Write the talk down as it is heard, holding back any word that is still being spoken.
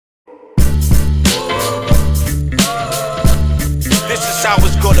how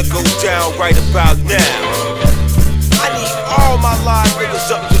it's gonna go down right about now. I need all my live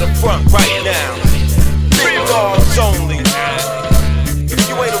niggas up to the front right now. Big dogs only. If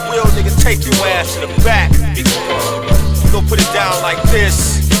you ain't a real nigga, take your ass to the back. Go put it down like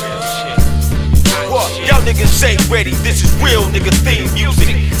this. What? Y'all niggas ain't ready, this is real nigga theme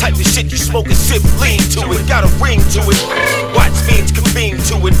music. Type of shit you smoke and sip, lean to it. Got a ring to it. Watch fiends convene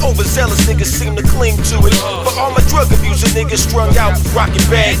to it. Overzealous niggas seem to cling to it. For all my drug abusing niggas strung out, rocking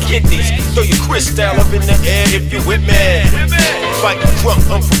bad kidneys. Throw your crystal up in the air if you with me. Fighting drunk,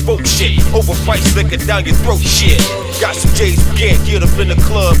 unprovoked shit. Overpriced liquor down your throat shit. Got some J's, but can't get up in the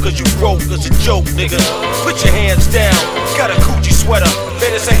club cause you broke as a joke, nigga. Put your hands down. Got a coochie sweater,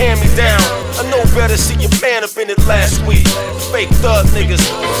 bet it's a hand-me-down. I know better, see your man up in it last week. Fake thug niggas,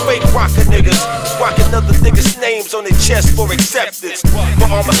 fake rocker niggas, rocking other niggas' names on their chest for acceptance. For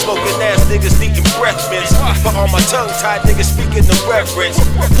all my smoking ass niggas needing breath mints. For all my tongue-tied niggas speaking the reverence.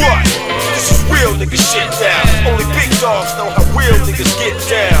 What? This is real nigga shit now. Only big dogs know how real niggas get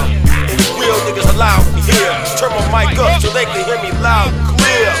down. And the real niggas allow me here. Turn my mic up so they can hear me loud and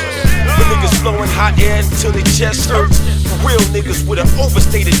clear. The niggas blowing hot air until their chest hurts. For real niggas with an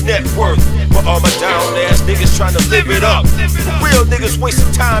overstated net worth. For all my down ass niggas trying to live it up. For real niggas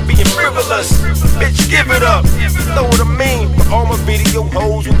wasting time being frivolous. Bitch, give it up. Know what I mean? For all my video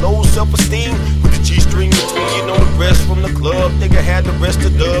hoes with low self-esteem. With the G-string between, you know the rest from the club. Nigga had the rest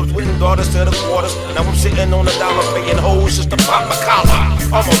of dubs, winning daughters to the quarters. Now I'm sitting on $1 paying hoes just to pop my collar.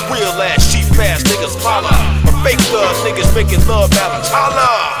 All my real ass, cheap ass niggas follow. My fake thug niggas making love ballads.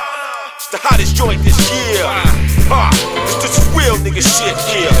 Holla! The hottest joint this year. This is real nigga shit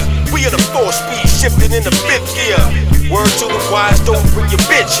here. We in a 4-speed shifting in the 5th gear. Word to the wise, don't bring your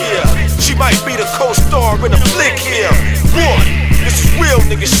bitch here. She might be the co-star in a flick here. One, this is real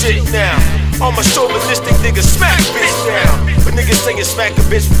nigga shit now. All my chauvinistic niggas smack bitch down. But niggas saying smack a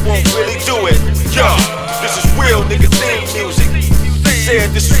bitch won't really do it. Yo, this is real nigga theme music.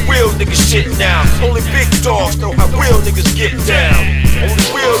 Said this is real nigga shit now. Only big dogs know how real niggas get down. Only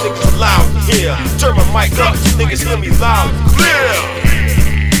real niggas allowed here. Turn my mic up so niggas hear me loud and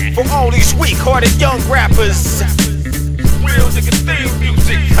clear. For all these weak-hearted young rappers, real nigga theme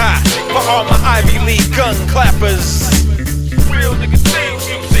music. For all my Ivy League gun clappers, real nigga theme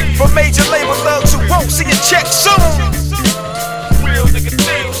music. For major label thugs who won't see a check soon, real nigga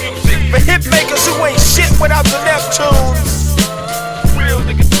theme music. For hit makers who ain't shit without the Neptunes.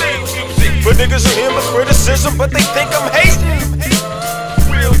 For niggas who hear my criticism but they think I'm hating.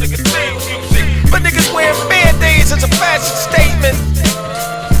 Real nigga theme music. For niggas wearing band-aids as a fashion statement.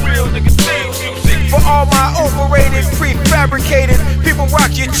 Real nigga theme music. For all my overrated, prefabricated people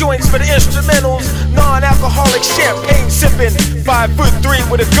rock your joints for the instrumentals. Non-alcoholic champagne sipping. 5'3"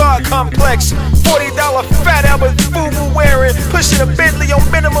 with a God complex. $40 fat Albert FUBU wearing. Pushing a Bentley on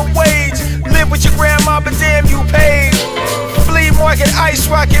minimum wage. Live with your grandma but damn you paid. Flea market, ice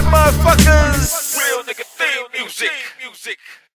rocket, motherfuckers. Real nigga theme music.